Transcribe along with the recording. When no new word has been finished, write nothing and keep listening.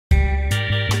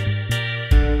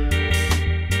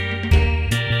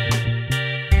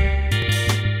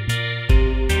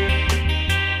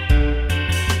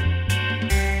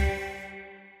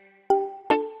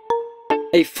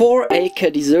a 4-acre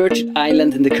deserted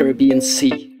island in the Caribbean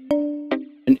Sea.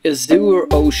 An azure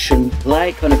ocean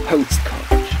like on a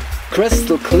postcard.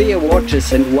 Crystal clear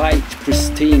waters and white,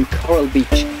 pristine coral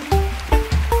beaches.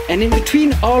 And in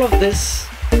between all of this,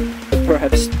 the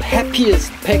perhaps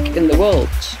happiest pig in the world,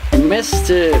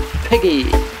 Mr. Piggy.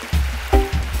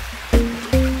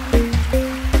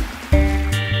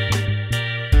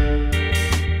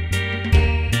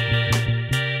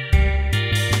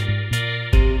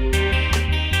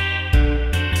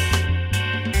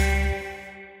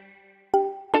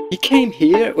 He came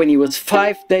here when he was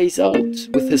 5 days old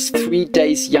with his 3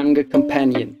 days younger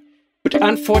companion, but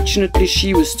unfortunately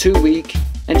she was too weak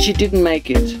and she didn't make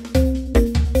it.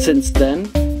 Since then,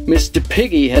 Mr.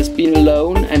 Piggy has been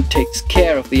alone and takes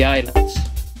care of the islands.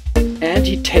 And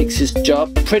he takes his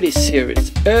job pretty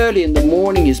serious. Early in the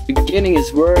morning he's beginning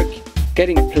his work,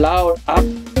 getting plowed up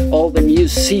all the new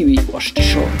seaweed washed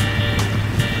ashore.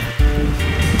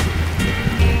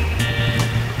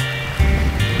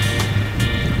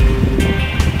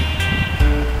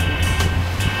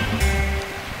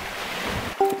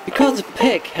 Because a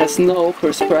pig has no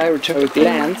respiratory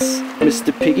glands,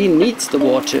 Mr. Piggy needs the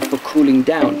water for cooling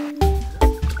down.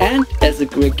 And as a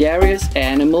gregarious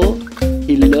animal,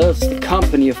 he loves the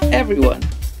company of everyone.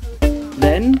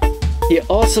 Then, he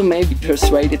also may be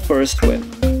persuaded for a swim.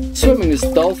 Swimming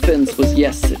with dolphins was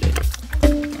yesterday.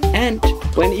 And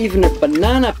when even a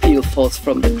banana peel falls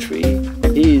from the tree,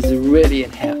 he is really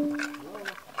in heaven.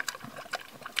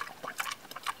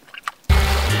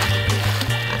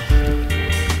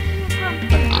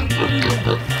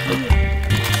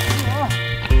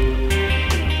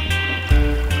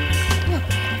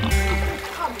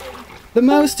 The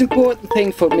most important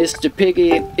thing for Mr.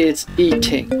 Piggy is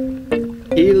eating.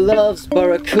 He loves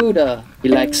barracuda, he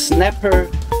likes snapper,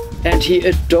 and he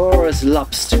adores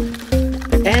lobster.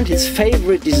 And his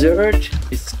favorite dessert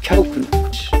is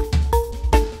coconut.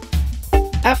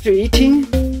 After eating,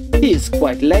 he is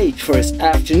quite late for his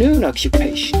afternoon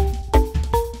occupation.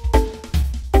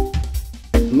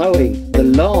 Mowing the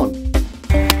lawn.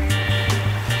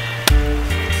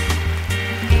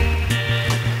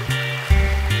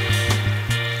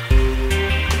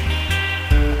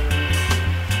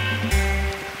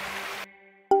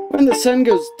 When the sun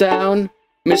goes down,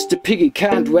 Mr. Piggy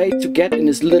can't wait to get in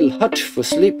his little hut for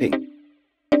sleeping.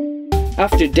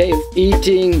 After a day of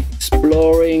eating,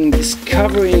 exploring,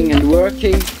 discovering and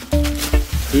working,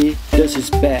 he does his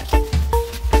bed.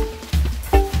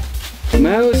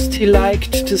 Most he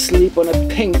liked to sleep on a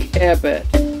pink airbed.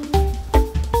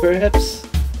 Perhaps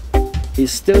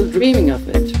he's still dreaming of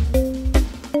it.